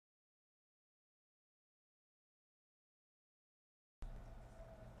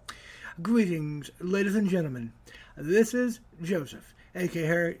Greetings, ladies and gentlemen. This is Joseph,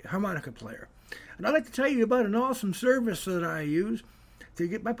 aka Harmonica Player, and I'd like to tell you about an awesome service that I use to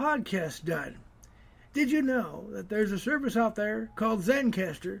get my podcast done. Did you know that there's a service out there called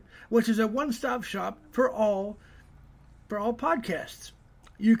Zencastr, which is a one-stop shop for all podcasts?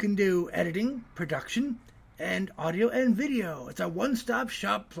 You can do editing, production, and audio and video. It's a one-stop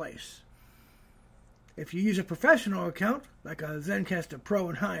shop place. If you use a professional account, like a Zencastr Pro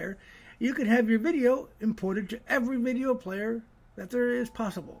and higher, you can have your video imported to every video player that there is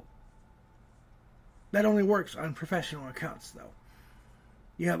possible. That only works on professional accounts, though.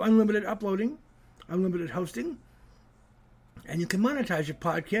 You have unlimited uploading, unlimited hosting, and you can monetize your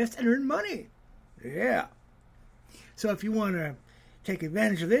podcast and earn money. Yeah. So if you want to take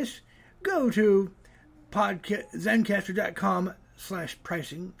advantage of this, go to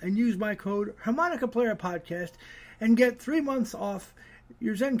Zencastr.com/pricing and use my code Harmonica Player Podcast and get 3 months off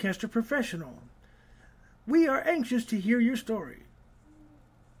your Zencastr Professional. We are anxious to hear your story.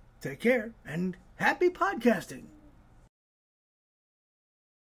 Take care and happy podcasting.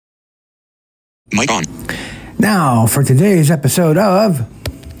 Mic on. Now for today's episode of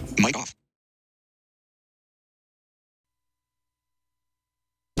Mic off.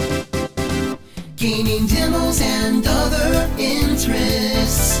 Gaming demos and other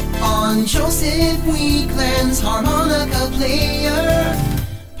interests on Joseph Weekland's Harmonica Player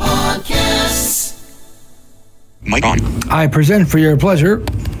Podcasts. Mic on. I present for your pleasure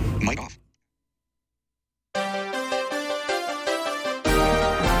Mic off.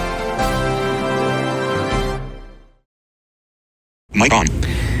 Mic on.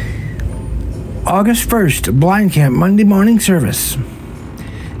 August 1st, Blind Camp Monday morning service.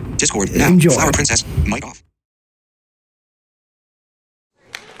 Discord now. Enjoy. Flower Princess. Mic off.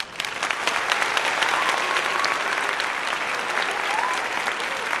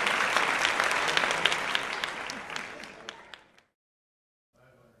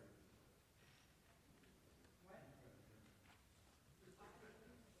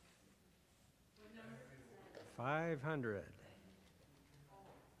 $500.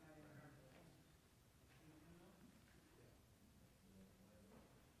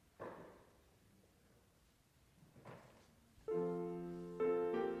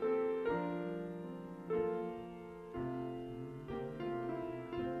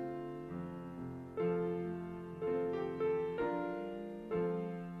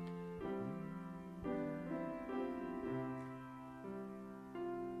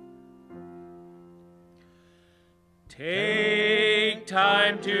 Take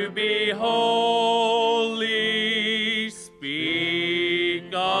time to be holy,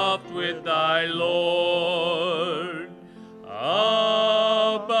 speak oft with thy Lord,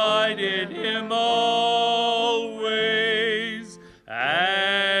 abide in him always,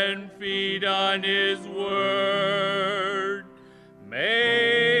 and feed on his word.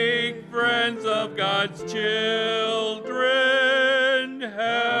 Make friends of God's children,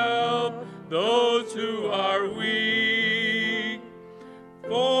 help those who are weak,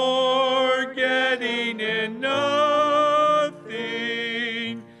 forgetting in nothing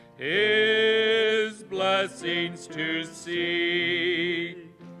his blessings to seek.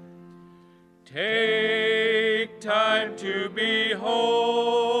 Take time to be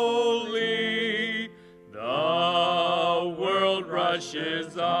holy, the world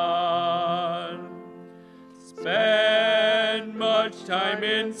rushes on. Spend much time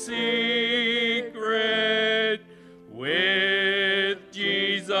in secret with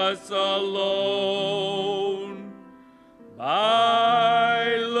Jesus alone.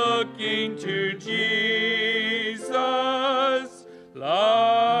 By looking to Jesus,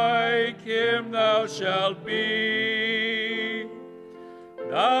 like him thou shalt be.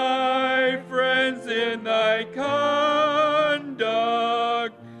 Thy friends in thy conduct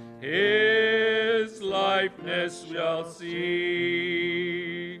his likeness shall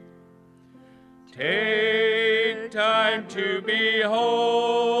see. Take time to be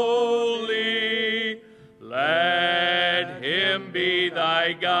holy, let him be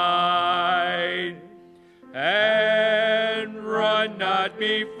thy guide, and run not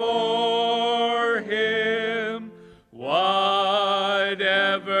before him,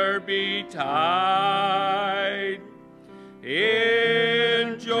 whatever betide.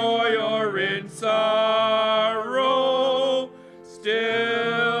 In joy or in sorrow,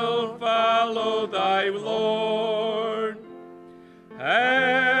 still follow thy Lord,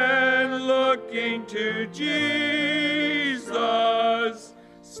 and looking to Jesus,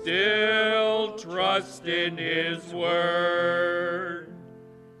 still trust in his word.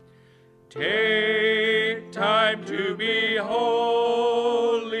 Take time to be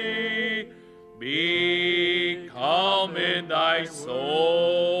holy, in thy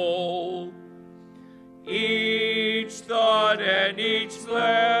soul. Each thought and each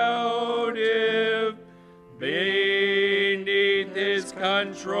motive beneath his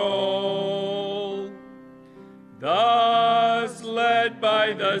control. Thus led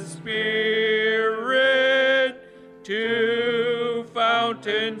by the Spirit to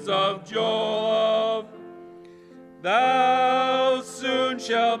fountains of joy, thou soon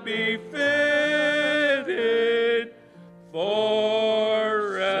shalt be fitted for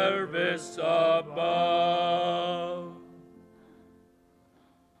service above.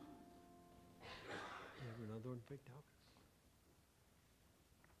 Another one picked out.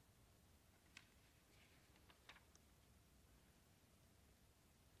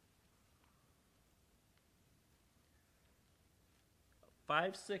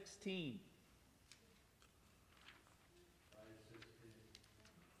 $5.16.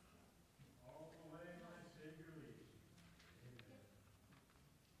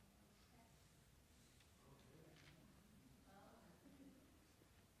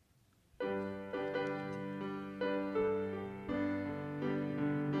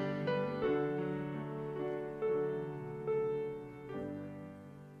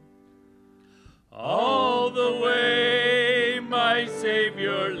 All the way my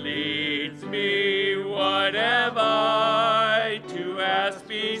Savior leads me, what have I to ask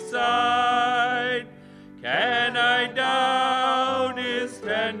beside? Can I doubt his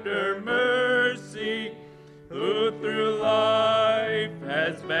tender mercy, who through life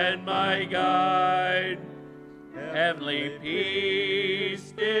has been my guide? Heavenly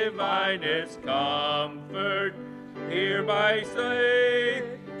peace, divinest comfort, here by faith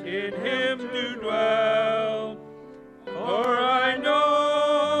in him do dwell. For I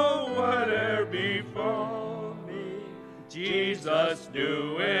know whate'er befall me, Jesus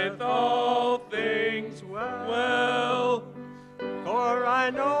doeth all things well. For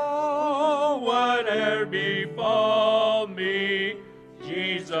I know whate'er befall me,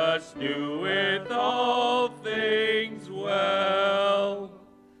 Jesus doeth all things well.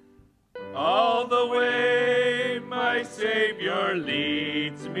 All the way my Savior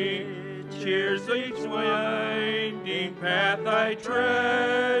leads me, cheers each winding path I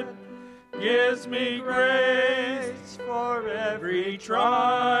tread, gives me grace for every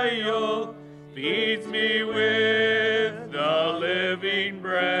trial, feeds me with the living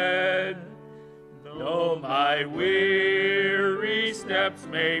bread. Though my weary steps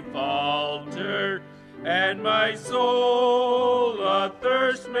may falter, and my soul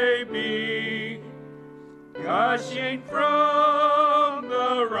athirst may be, gushing from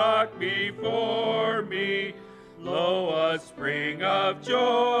the rock before me, lo, a spring of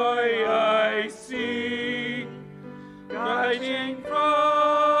joy I see. Gushing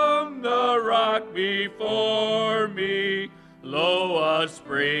from the rock before me, lo, a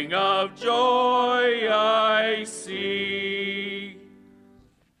spring of joy I see.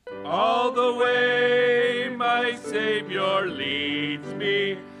 All the way my Savior leads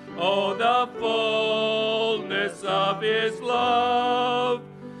me, oh, the fullness of his love.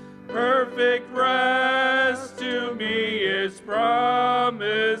 Perfect rest to me is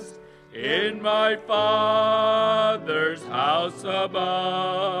promised in my Father's house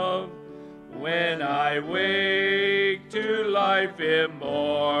above. When I wake to life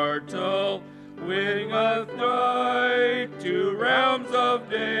immortal, wingeth right to realms of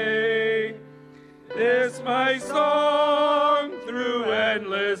day, this my song through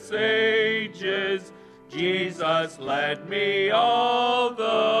endless ages, Jesus led me all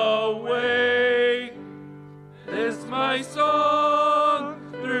the way. This my song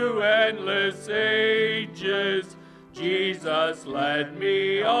through endless ages, Jesus led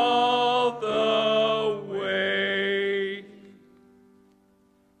me all the way.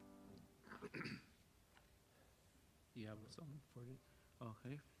 You have something for it?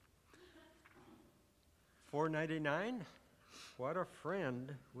 Okay. $4.99. What a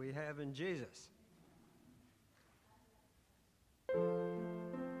friend we have in Jesus.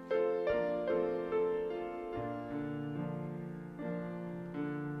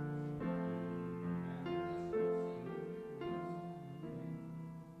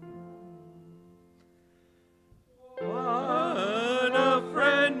 What a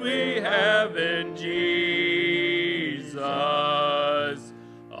friend we have in Jesus.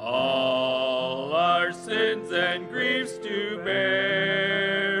 All our sins and griefs to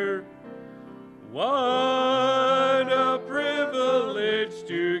bear. What a privilege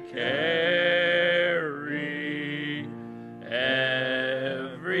to carry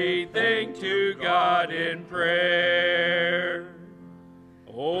everything to God in prayer.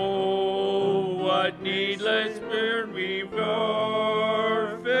 Oh, what needless burden we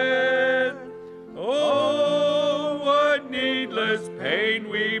pain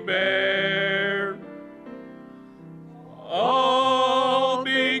we bear. All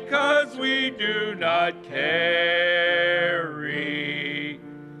because we do not carry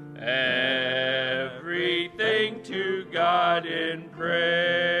everything to God in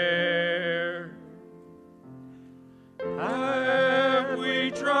prayer. Have we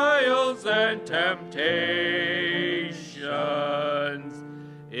trials and temptations?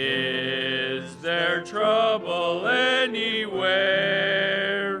 Is there trouble anywhere?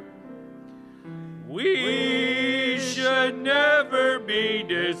 We should never be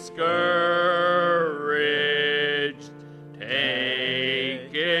discouraged.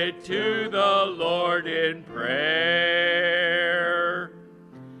 Take it to the Lord in prayer.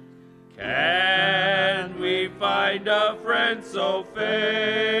 Can we find a friend so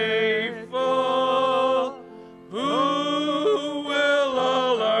faithful who will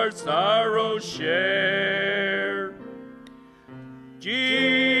all our sorrows share?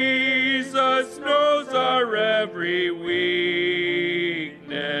 Jesus knows our every weakness.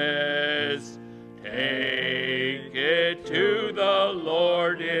 Take it to the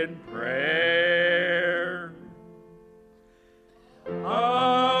Lord in prayer.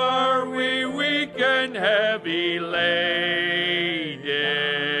 Are we weak and heavy laden,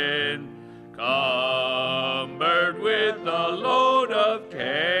 cumbered with a load of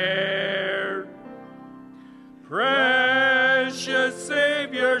care? Precious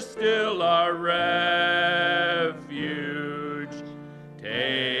Savior, still our refuge.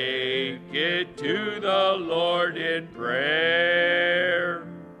 Take it to the Lord in prayer.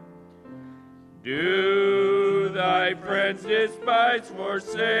 Do thy friends despise,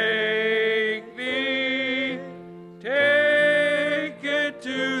 forsake thee? Take it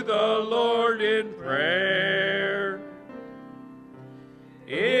to the Lord in prayer.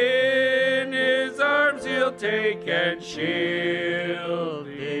 In his arms he'll take and shield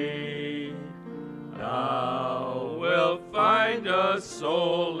thee. Thou wilt find a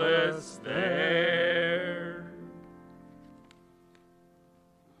solace there.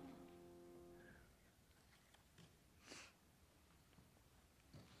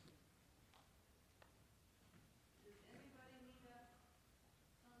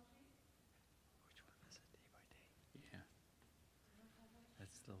 Yeah.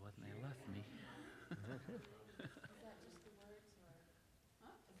 That's the one they left me.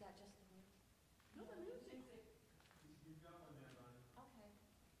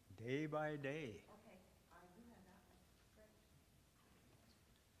 Day by day.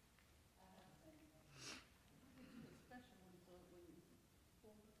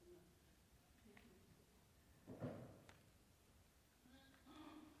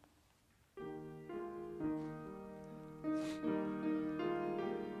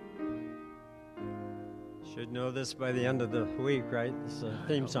 Should know this by the end of the week, right? This is a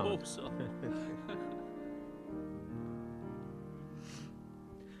theme I song. hope so.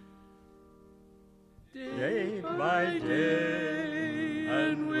 Day by day,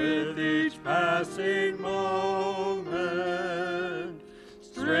 and with each passing moment,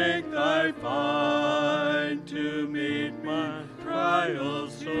 strength I find to meet my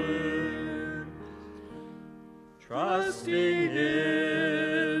trials soon. Trusting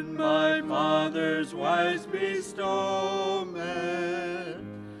in my Father's wise bestowment,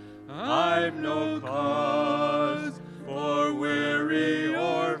 I've no cause for worry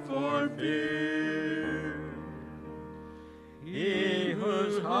or for fear. He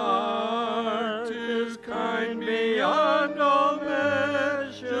whose heart is kind beyond all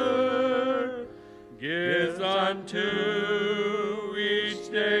measure gives unto each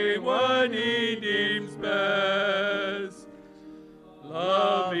day what he deems best.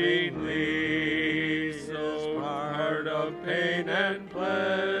 Lovingly, so part of pain and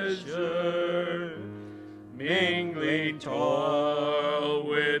pleasure, mingling toil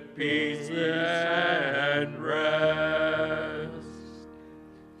with peace and rest.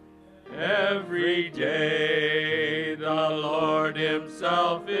 Every day the Lord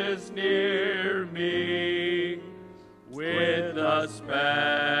himself is near me, with a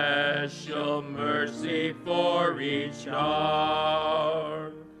special mercy for each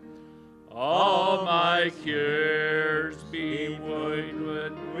hour. All my cures be would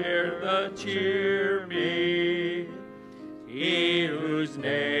the cheer me. He whose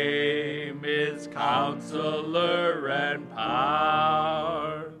name is Counselor and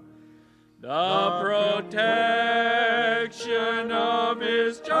Power, the protection of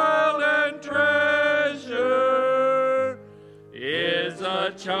his child and treasure, is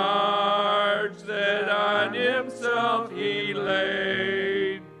a charge that on himself he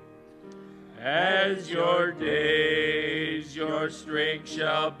laid. As your days, your strength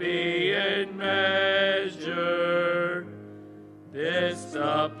shall be in measure. This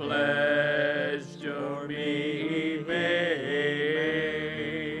the pledge to me made.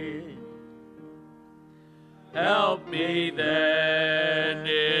 Help me then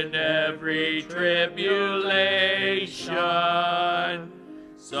in every tribulation,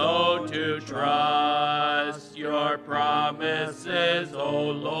 so to trust your promises, O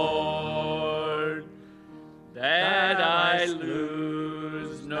Lord, that I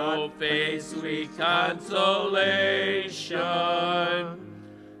lose no faith, sweet consolation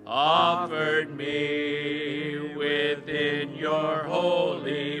offered me within your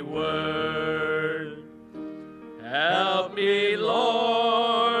holy word. Help me,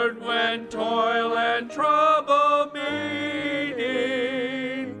 Lord, when toil and trouble meeting,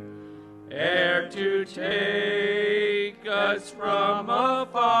 ere to take us from a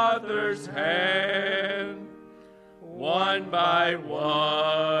Father's hand. One by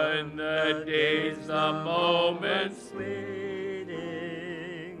one, the days, the moments fleeting,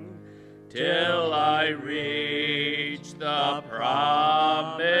 till I reach the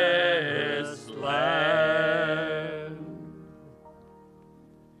promised land.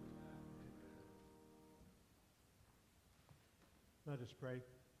 Let us pray.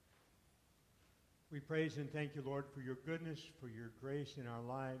 We praise and thank you, Lord, for your goodness, for your grace in our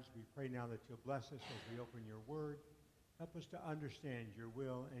lives. We pray now that you'll bless us as we open your word. Help us to understand your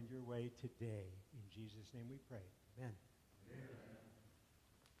will and your way today. In Jesus' name we pray. Amen.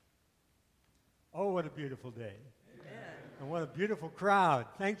 Oh, what a beautiful day. Amen. And what a beautiful crowd.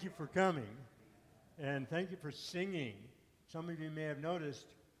 Thank you for coming. And thank you for singing. Some of you may have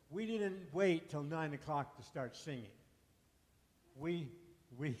noticed we didn't wait till 9 o'clock to start singing. We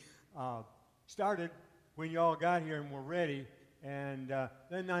started when you all got here and were ready. And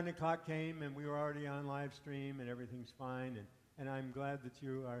then 9 o'clock came, and we were already on live stream, and everything's fine. And I'm glad that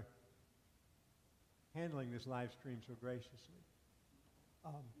you are handling this live stream so graciously.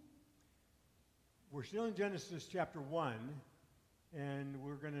 We're still in Genesis chapter 1, and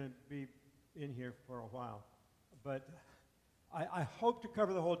we're going to be in here for a while. But I hope to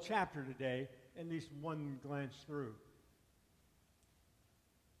cover the whole chapter today, at least one glance through.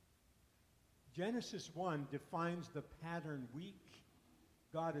 Genesis 1 defines the pattern week.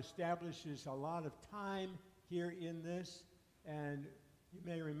 God establishes a lot of time here in this. And you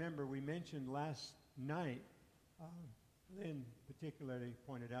may remember we mentioned last night, Lynn particularly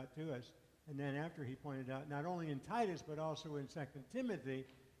pointed out to us, and then after he pointed out, not only in Titus but also in 2 Timothy,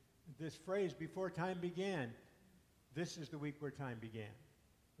 this phrase, before time began. This is the week where time began.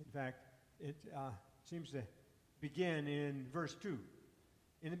 In fact, it seems to begin in verse 2.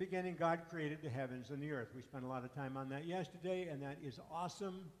 In the beginning, God created the heavens and the earth. We spent a lot of time on that yesterday, and that is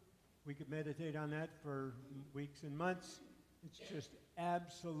awesome. We could meditate on that for weeks and months. It's just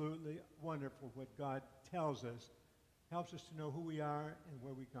absolutely wonderful what God tells us. Helps us to know who we are and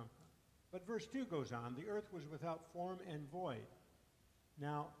where we come from. But verse 2 goes on, the earth was without form and void.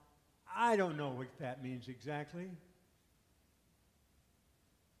 Now, I don't know what that means exactly.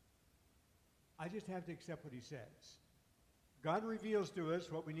 I just have to accept what he says. God reveals to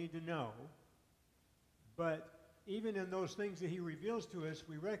us what we need to know, but even in those things that he reveals to us,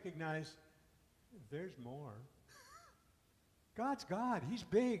 we recognize there's more. God's God. He's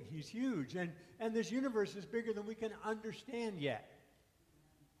big. He's huge. And this universe is bigger than we can understand yet.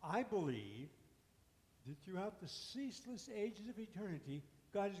 I believe that throughout the ceaseless ages of eternity,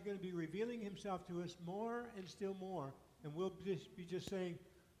 God is going to be revealing himself to us more and still more. And we'll be just saying,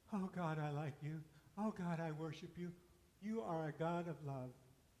 oh, God, I like you. Oh, God, I worship you. You are a God of love.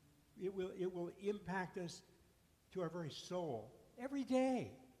 It will impact us to our very soul every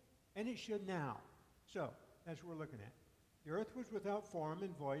day. And it should now. So, that's what we're looking at. The earth was without form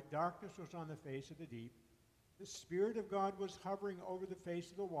and void. Darkness was on the face of the deep. The Spirit of God was hovering over the face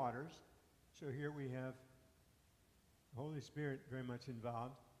of the waters. So here we have the Holy Spirit very much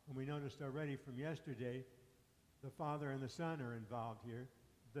involved. And we noticed already from yesterday, the Father and the Son are involved here.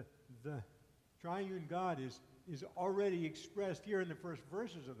 The triune God is already expressed here in the first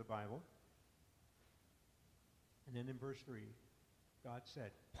verses of the Bible. And then in verse 3, God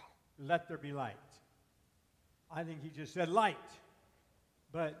said, let there be light. I think he just said light.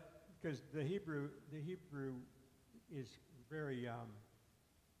 But because the Hebrew is very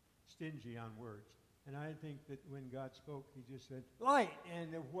stingy on words. And I think that when God spoke, he just said light.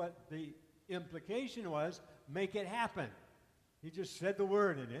 And what the implication was, make it happen. He just said the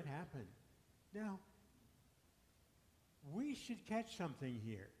word and it happened. Now, we should catch something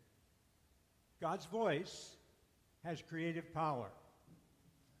here. God's voice has creative power.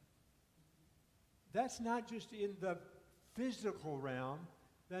 That's not just in the physical realm,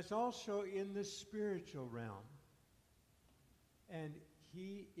 that's also in the spiritual realm. And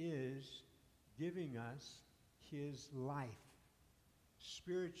he is giving us his life.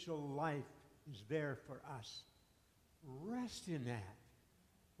 Spiritual life is there for us. Rest in that.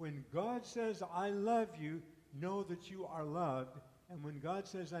 When God says, I love you, know that you are loved. And when God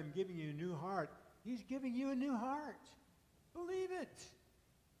says, I'm giving you a new heart, he's giving you a new heart. Believe it.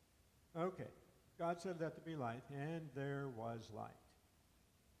 Okay. God said, let there be light, and there was light.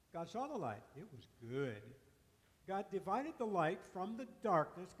 God saw the light. It was good. God divided the light from the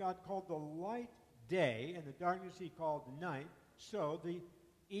darkness. God called the light day, and the darkness he called night. So the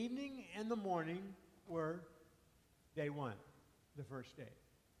evening and the morning were day one, the first day.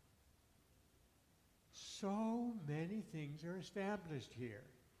 So many things are established here.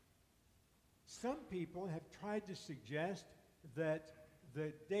 Some people have tried to suggest that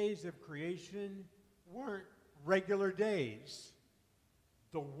the days of creation weren't regular days.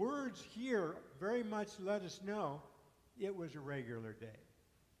 The words here very much let us know it was a regular day.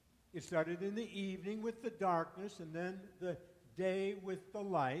 It started in the evening with the darkness, and then the day with the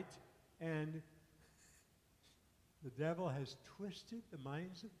light, and the devil has twisted the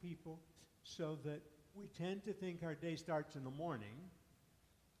minds of people so that we tend to think our day starts in the morning,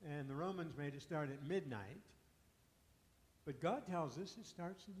 and the Romans made it start at midnight. But God tells us it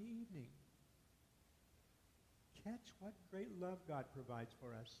starts in the evening. Catch what great love God provides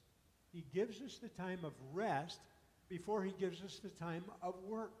for us. He gives us the time of rest before he gives us the time of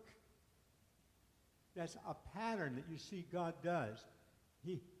work. That's a pattern that you see God does.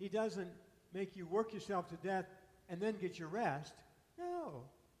 He doesn't make you work yourself to death and then get your rest. No.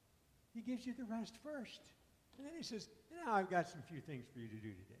 He gives you the rest first. And then he says, now I've got some few things for you to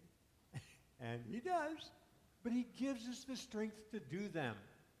do today. And he does. But he gives us the strength to do them.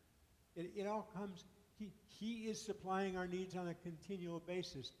 It all comes, he is supplying our needs on a continual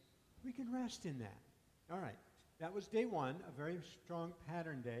basis. We can rest in that. All right. That was day one, a very strong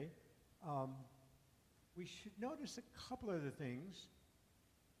pattern day. We should notice a couple other things.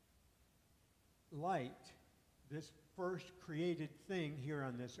 Light, this first created thing here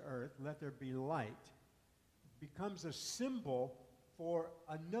on this earth, let there be light, becomes a symbol for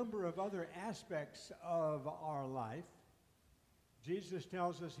a number of other aspects of our life. Jesus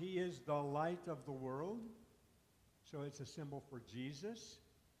tells us he is the light of the world, so it's a symbol for Jesus,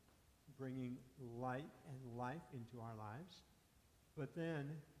 bringing light and life into our lives. But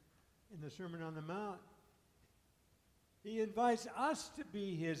then, in the Sermon on the Mount, he invites us to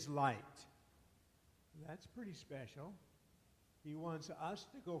be his light. That's pretty special. He wants us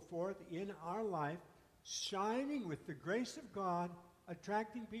to go forth in our life, shining with the grace of God,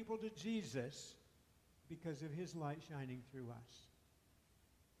 attracting people to Jesus because of his light shining through us.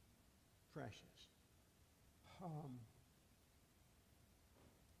 Precious.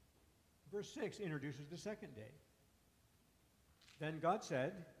 Verse 6 introduces the second day. Then God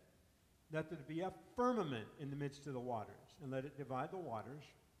said, let there be a firmament in the midst of the waters, and let it divide the waters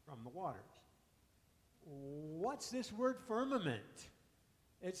from the waters. What's this word firmament?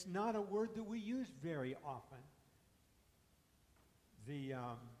 It's not a word that we use very often. The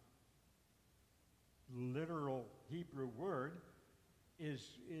literal Hebrew word is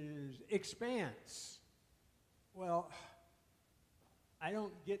expanse. Well, I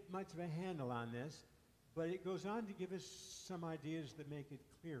don't get much of a handle on this, but it goes on to give us some ideas that make it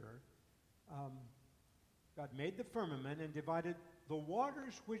clearer. God made the firmament and divided the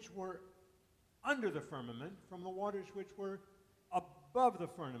waters which were under the firmament from the waters which were above the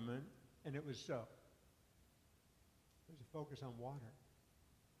firmament, and it was so. There's a focus on water.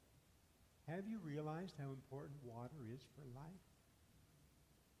 Have you realized how important water is for life?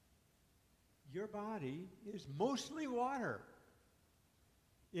 Your body is mostly water.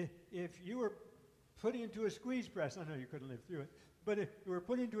 If you were put into a squeeze press, I know you couldn't live through it, but if you were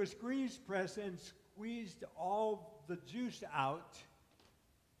put into a squeeze press and squeezed all the juice out,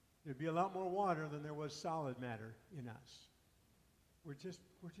 there'd be a lot more water than there was solid matter in us. We're just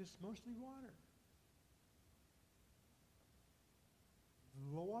mostly water.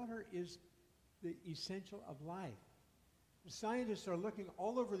 The water is the essential of life. The scientists are looking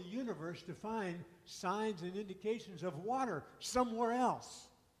all over the universe to find signs and indications of water somewhere else,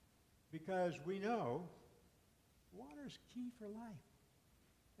 because we know water is key for life.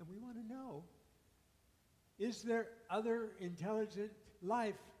 And we want to know, is there other intelligent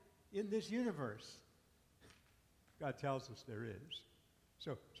life in this universe? God tells us there is.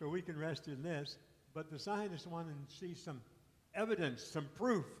 So we can rest in this, but the scientists want to see some evidence, some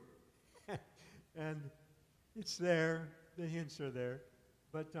proof. And it's there, the hints are there.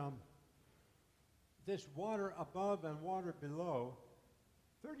 But this water above and water below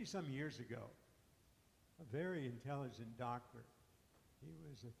 30-some years ago. A very intelligent doctor. He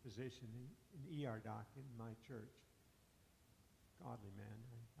was a physician, an ER doc in my church. Godly man.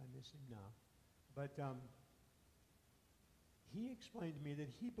 I miss him now. But he explained to me that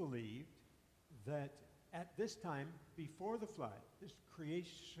he believed that at this time, before the flood, this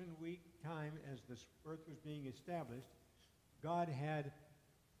creation week time as this earth was being established, God had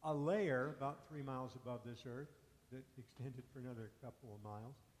a layer about 3 miles above this earth that extended for another couple of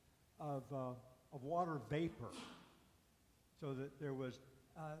miles of water vapor. So that there was,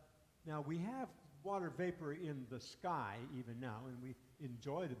 now we have water vapor in the sky even now, and we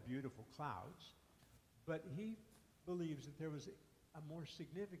enjoy the beautiful clouds, but he believes that there was a more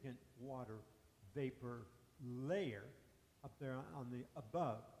significant water vapor layer up there on the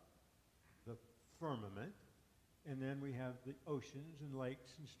above the firmament, and then we have the oceans and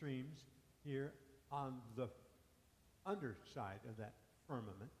lakes and streams here on the underside of that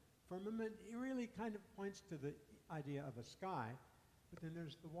firmament. Firmament, it really kind of points to the idea of a sky, but then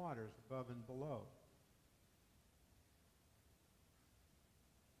there's the waters above and below.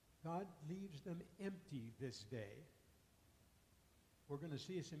 God leaves them empty this day. We're going to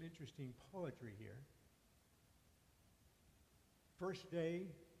see some interesting poetry here. First day,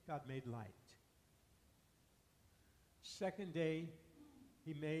 God made light. Second day,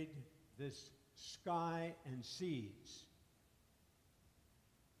 he made this sky and seas.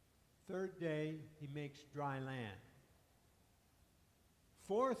 Third day, he makes dry land.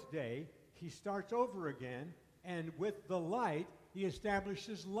 Fourth day, he starts over again, and with the light, he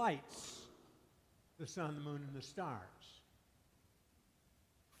establishes lights, the sun, the moon, and the stars.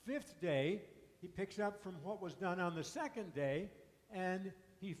 Fifth day, he picks up from what was done on the second day, and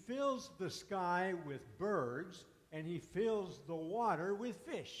he fills the sky with birds, and he fills the water with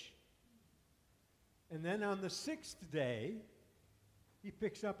fish. And then on the sixth day, he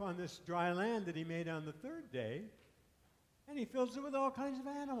picks up on this dry land that he made on the third day, and he fills it with all kinds of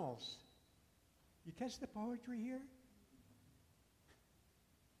animals. You catch the poetry here?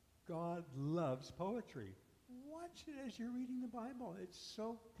 God loves poetry. Watch it as you're reading the Bible. It's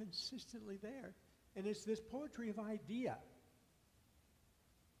so consistently there. And it's this poetry of idea.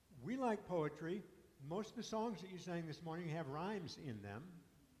 We like poetry. Most of the songs that you sang this morning have rhymes in them.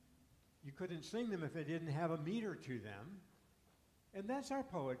 You couldn't sing them if they didn't have a meter to them. And that's our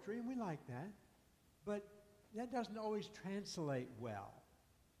poetry, and we like that. But that doesn't always translate well.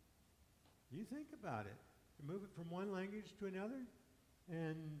 You think about it. You move it from one language to another,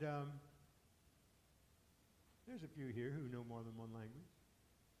 and there's a few here who know more than one language.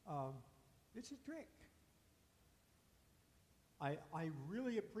 It's a trick. I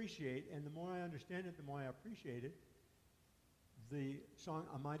really appreciate, and the more I understand it, the more I appreciate it, the song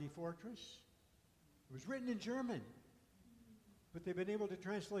A Mighty Fortress. It was written in German, but they've been able to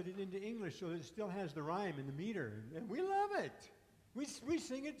translate it into English so that it still has the rhyme and the meter, and we love it. We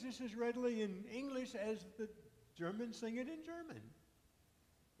sing it just as readily in English as the Germans sing it in German.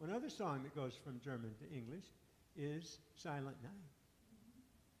 One other song that goes from German to English is Silent Night.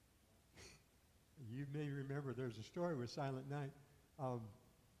 You may remember there's a story with Silent Night.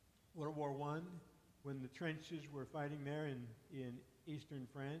 World War I, when the trenches were fighting there in eastern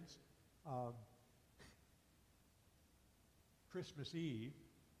France, Christmas Eve,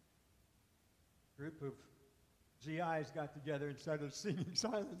 a group of GIs got together and started singing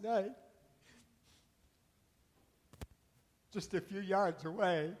Silent Night. Just a few yards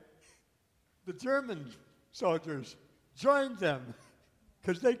away, the German soldiers joined them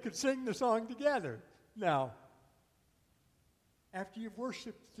because they could sing the song together. Now, after you've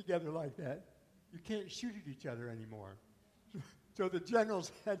worshiped together like that, you can't shoot at each other anymore. So the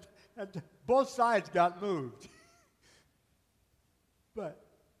generals had both sides got moved. But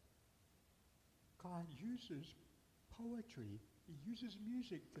God uses poetry. He uses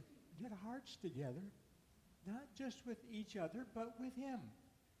music to get hearts together, not just with each other, but with him.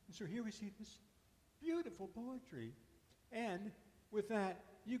 And so here we see this beautiful poetry. And with that,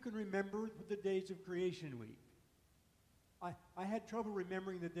 you can remember the days of Creation Week. I had trouble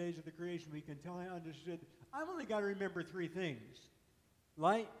remembering the days of the Creation Week until I understood I've only got to remember three things: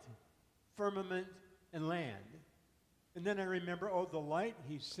 light, firmament, and land. And then I remember, the light,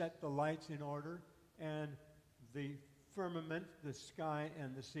 he set the lights in order, and the firmament, the sky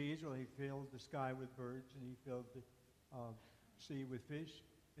and the seas, well, he filled the sky with birds, and he filled the sea with fish.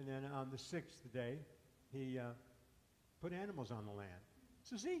 And then on the sixth day, he put animals on the land.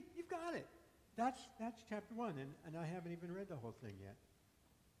 So see, you've got it. That's chapter 1, and I haven't even read the whole thing yet.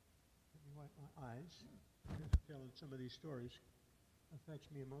 Let me wipe my eyes. Telling some of these stories affects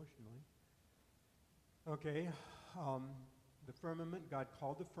me emotionally. Okay, the firmament, God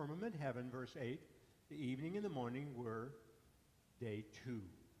called the firmament heaven, verse 8. The evening and the morning were day 2.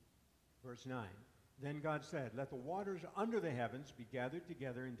 Verse 9. Then God said, let the waters under the heavens be gathered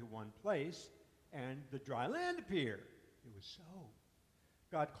together into one place, and the dry land appear. It was so.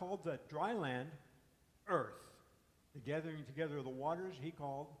 God called the dry land earth. The gathering together of the waters he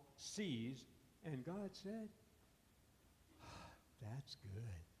called seas, and God said, that's good.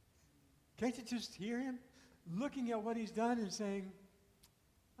 Can't you just hear him looking at what he's done and saying,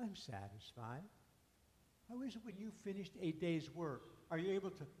 I'm satisfied. How is it when you finished a day's work? Are you able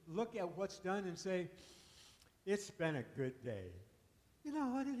to look at what's done and say, it's been a good day? You know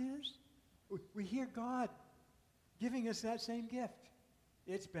what it is? We hear God giving us that same gift.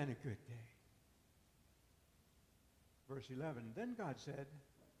 It's been a good day. Verse 11, then God said,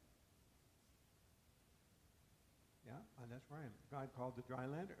 that's where I am. God called the dry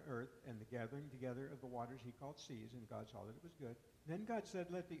land earth, and the gathering together of the waters he called seas, and God saw that it was good. Then God said,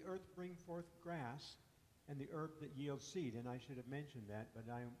 let the earth bring forth grass, and the herb that yields seed. And I should have mentioned that, but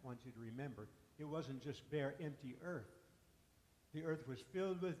I want you to remember, it wasn't just bare, empty earth. The earth was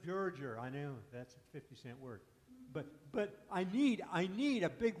filled with verdure. I know, that's a 50-cent word. But I need a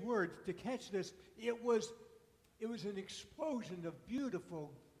big word to catch this. It was an explosion of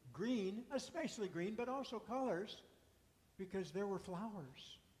beautiful green, especially green, but also colors, because there were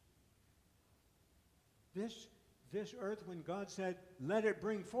flowers. This earth, when God said, let it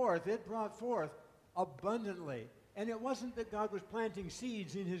bring forth, it brought forth abundantly. And it wasn't that God was planting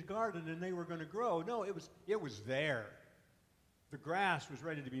seeds in his garden and they were going to grow. No, it was there. The grass was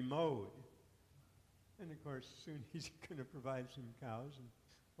ready to be mowed. And of course, soon he's going to provide some cows and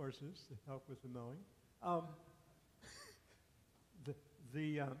horses to help with the mowing.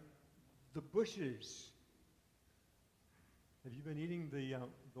 The bushes. Have you been eating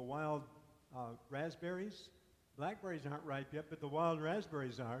the wild raspberries? Blackberries aren't ripe yet, but the wild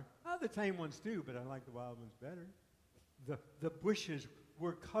raspberries are. The tame ones too, but I like the wild ones better. The bushes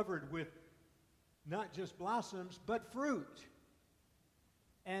were covered with not just blossoms, but fruit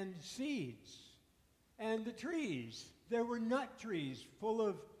and seeds. And the trees, there were nut trees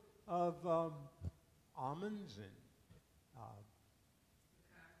full of almonds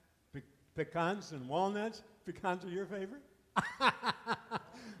and pecans and walnuts. Pecans are your favorite?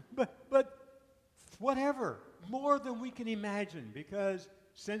 but whatever, more than we can imagine, because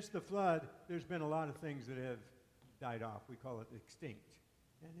since the flood, there's been a lot of things that have died off. We call it extinct.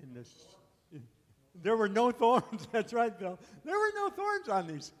 And in this, there were no thorns. That's right, Bill. There were no thorns on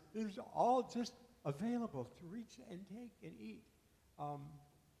these. It was all just available to reach and take and eat.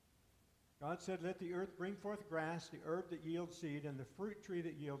 God said, let the earth bring forth grass, the herb that yields seed, and the fruit tree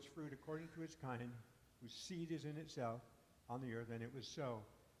that yields fruit according to its kind, whose seed is in itself on the earth, and it was so.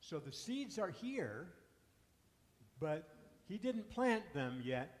 So the seeds are here, but he didn't plant them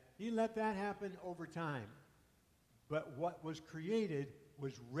yet. He let that happen over time. But what was created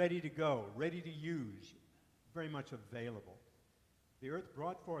was ready to go, ready to use, very much available. The earth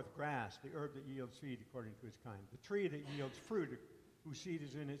brought forth grass, the herb that yields seed according to its kind, the tree that yields fruit, whose seed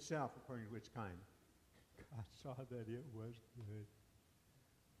is in itself according to its kind. God saw that it was good.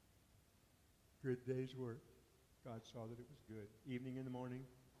 Good day's work. God saw that it was good. Evening and the morning,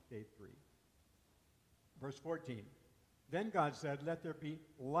 day 3. Verse 14. Then God said, let there be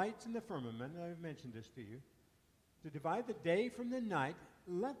lights in the firmament, and I've mentioned this to you, to divide the day from the night.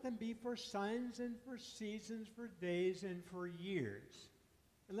 Let them be for signs and for seasons, for days and for years.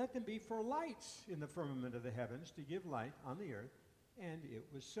 And let them be for lights in the firmament of the heavens to give light on the earth. And it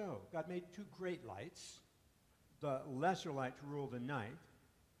was so. God made 2 great lights, the lesser light to rule the night,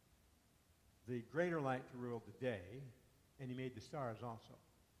 the greater light to rule the day, and he made the stars also.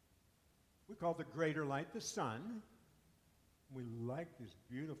 We call the greater light the sun. We like this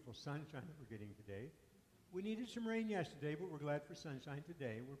beautiful sunshine that we're getting today. We needed some rain yesterday, but we're glad for sunshine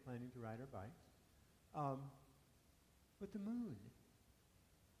today. We're planning to ride our bikes. But the moon,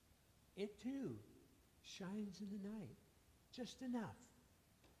 it too shines in the night, just enough.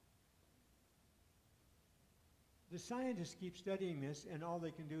 The scientists keep studying this, and all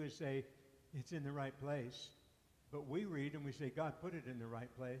they can do is say, it's in the right place. But we read and we say, God put it in the right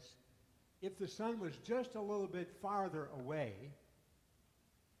place. If the sun was just a little bit farther away,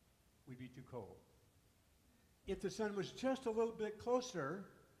 we'd be too cold. If the sun was just a little bit closer,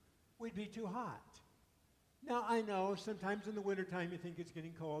 we'd be too hot. Now, I know sometimes in the wintertime you think it's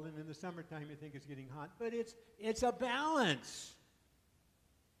getting cold, and in the summertime you think it's getting hot, but it's a balance.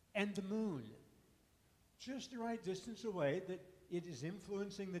 And the moon, just the right distance away, that it is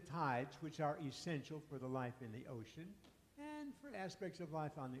influencing the tides, which are essential for the life in the ocean and for aspects of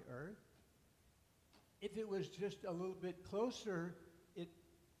life on the earth. If it was just a little bit closer, it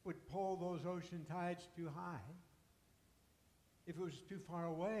would pull those ocean tides too high. If it was too far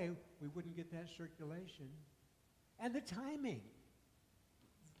away, we wouldn't get that circulation. And the timing.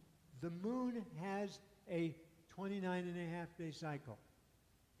 The moon has a 29.5-day cycle.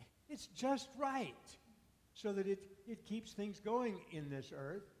 It's just right so that it keeps things going in this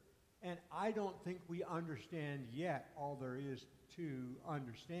earth. And I don't think we understand yet all there is to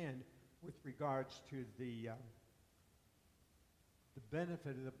understand with regards to the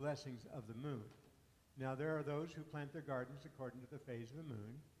benefit of the blessings of the moon. Now, there are those who plant their gardens according to the phase of the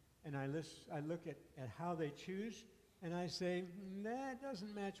moon, and I look at how they choose, and I say, that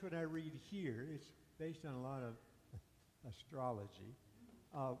doesn't match what I read here. It's based on a lot of astrology,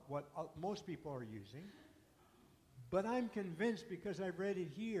 what most people are using. But I'm convinced, because I've read it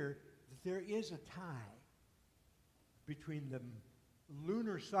here, that there is a tie between the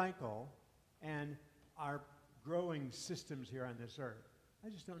lunar cycle and our growing systems here on this earth. I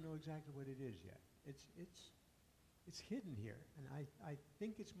just don't know exactly what it is yet. It's hidden here, and I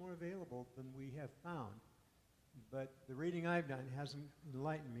think it's more available than we have found. But the reading I've done hasn't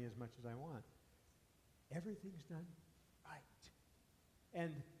enlightened me as much as I want. Everything's done right.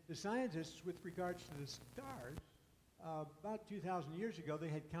 And the scientists, with regards to the stars, about 2,000 years ago, they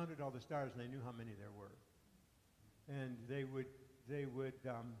had counted all the stars, and they knew how many there were. And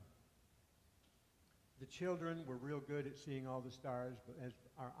the children were real good at seeing all the stars, but as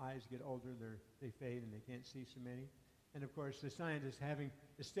our eyes get older, they fade and they can't see so many. And of course, the scientists, having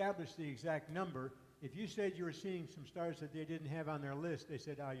established the exact number, if you said you were seeing some stars that they didn't have on their list, they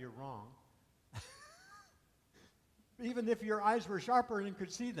said, you're wrong. Even if your eyes were sharper and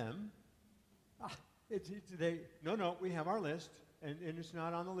could see them, no, we have our list, and it's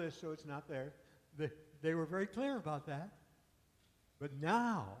not on the list, so it's not there. They were very clear about that. But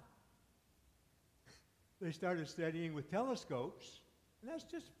now, they started studying with telescopes, and that's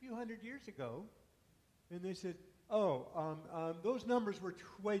just a few hundred years ago. And they said, those numbers were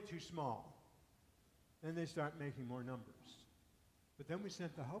way too small. And they start making more numbers. But then we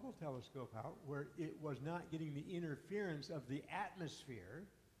sent the Hubble telescope out, where it was not getting the interference of the atmosphere,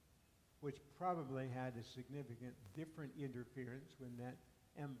 which probably had a significant different interference when that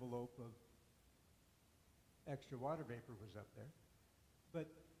envelope of extra water vapor was up there. But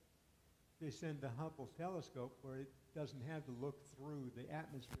they send the Hubble telescope where it doesn't have to look through the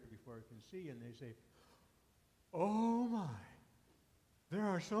atmosphere before it can see, and they say, oh my, there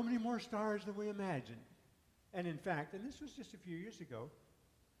are so many more stars than we imagined. And in fact, and this was just a few years ago,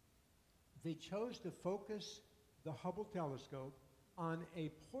 they chose to focus the Hubble telescope on a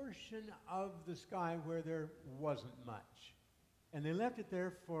portion of the sky where there wasn't much. And they left it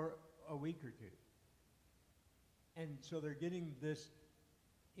there for a week or two. And so they're getting this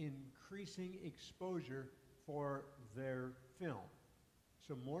increasing exposure for their film.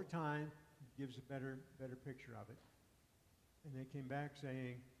 So more time gives a better picture of it. And they came back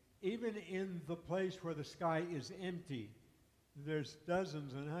saying, even in the place where the sky is empty, there's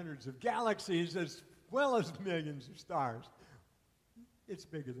dozens and hundreds of galaxies as well as millions of stars. It's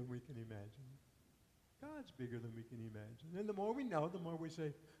bigger than we can imagine. God's bigger than we can imagine. And the more we know, the more we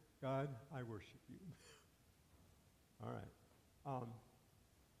say, God, I worship you. All right.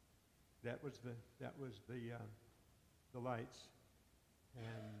 That was the lights.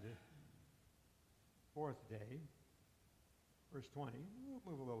 And fourth day, verse 20. We'll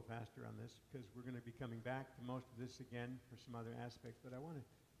move a little faster on this because we're going to be coming back to most of this again for some other aspects. But I want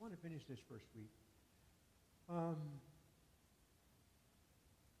to finish this first week.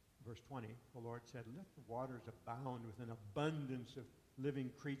 Verse 20, the Lord said, let the waters abound with an abundance of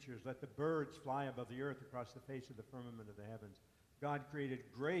living creatures. Let the birds fly above the earth across the face of the firmament of the heavens. God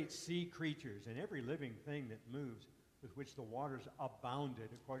created great sea creatures and every living thing that moves, with which the waters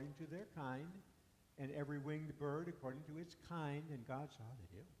abounded according to their kind, and every winged bird according to its kind. And God saw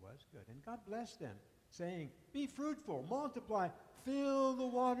that it was good. And God blessed them, saying, be fruitful, multiply, fill the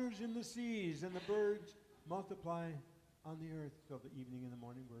waters in the seas, and the birds multiply on the earth. So the evening and the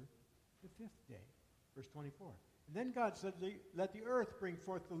morning were the fifth day. Verse 24. And then God said, let the earth bring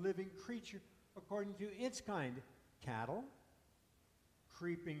forth the living creature according to its kind, cattle,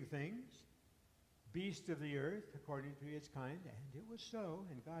 creeping things, beast of the earth according to its kind. And it was so.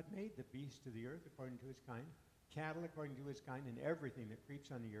 And God made the beast of the earth according to its kind, cattle according to its kind, and everything that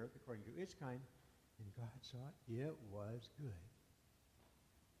creeps on the earth according to its kind. And God saw it was good.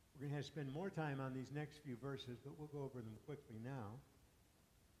 We're going to have to spend more time on these next few verses, but we'll go over them quickly now.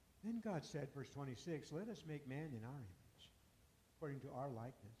 Then God said, verse 26, let us make man in our image, according to our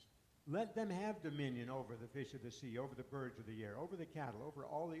likeness. Let them have dominion over the fish of the sea, over the birds of the air, over the cattle, over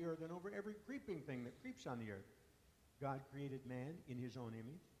all the earth, and over every creeping thing that creeps on the earth. God created man in his own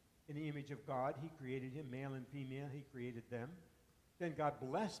image. In the image of God, he created him, male and female, he created them. Then God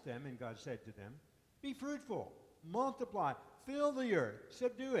blessed them, and God said to them, be fruitful, multiply, fill the earth,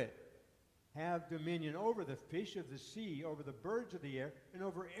 subdue it. Have dominion over the fish of the sea, over the birds of the air, and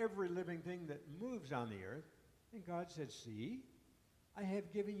over every living thing that moves on the earth. And God said, see, I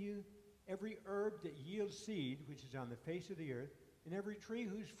have given you every herb that yields seed, which is on the face of the earth, and every tree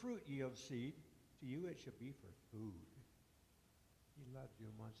whose fruit yields seed. To you it shall be for food. He loves you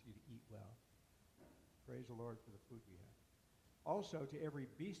and wants you to eat well. Praise the Lord for the food we have. Also to every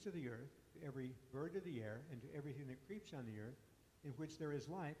beast of the earth, to every bird of the air, and to everything that creeps on the earth, in which there is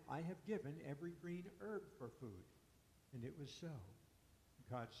life, I have given every green herb for food. And it was so.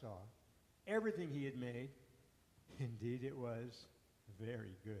 God saw everything he had made. Indeed, it was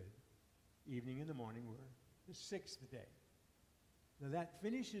very good. Evening and the morning were the sixth day. Now that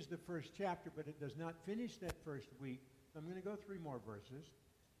finishes the first chapter, but it does not finish that first week. So I'm going to go 3 more verses.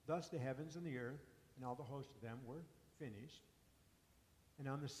 Thus the heavens and the earth and all the hosts of them were finished. And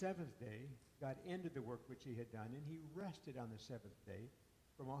on the seventh day, God ended the work which he had done, and he rested on the seventh day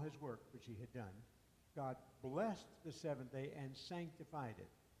from all his work which he had done. God blessed the seventh day and sanctified it,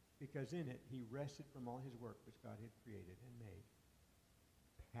 because in it he rested from all his work which God had created and made.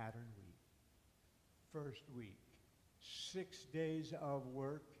 Pattern week. First week. 6 days of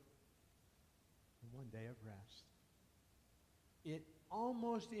work and 1 day of rest. It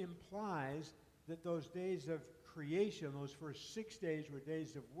almost implies that those days of creation, those first 6 days were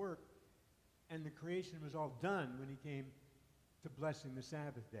days of work, and the creation was all done when he came to blessing the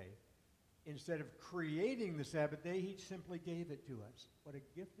Sabbath day. Instead of creating the Sabbath day, he simply gave it to us. What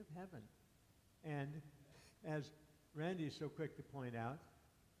a gift of heaven. And as Randy is so quick to point out,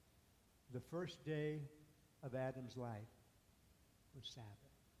 the first day of Adam's life was Sabbath.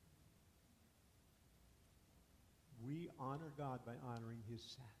 We honor God by honoring his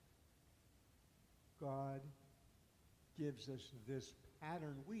Sabbath. God gives us this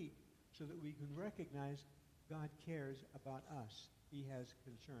pattern week so that we can recognize God cares about us. He has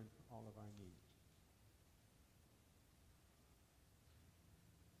concern for all of our needs.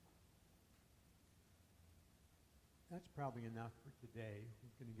 That's probably enough for today.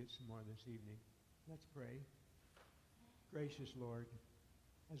 We're going to get some more this evening. Let's pray. Gracious Lord,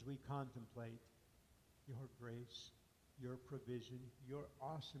 as we contemplate your grace, your provision, your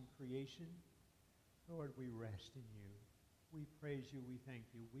awesome creation, Lord, we rest in you. We praise you. We thank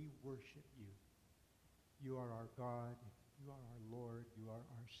you. We worship you. You are our God. You are our Lord. You are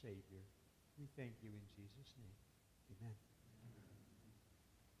our Savior. We thank you in Jesus' name. Amen.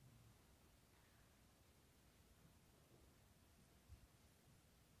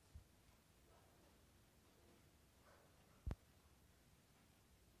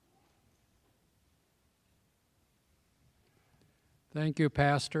 Thank you,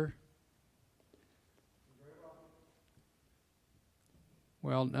 Pastor.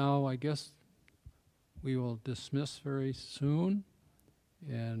 Well, now I guess we will dismiss very soon.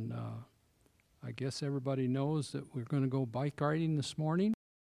 And I guess everybody knows that we're going to go bike riding this morning.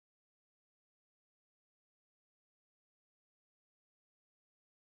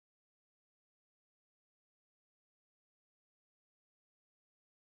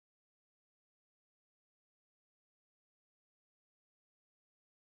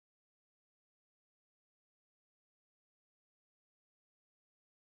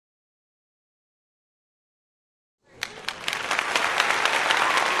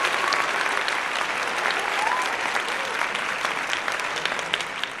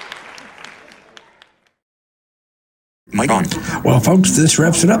 Mic on. Well, folks, this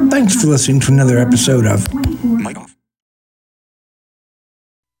wraps it up. Thanks for listening to another episode of Mic off.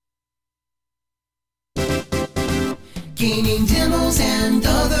 Gaining demos and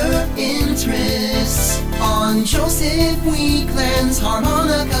other interests on Joseph Weekland's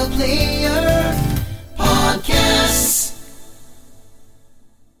Harmonica Player Podcasts.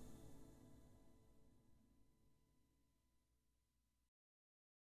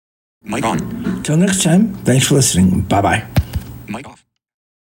 Mic on. Till next time, thanks for listening. Bye-bye. Mic off.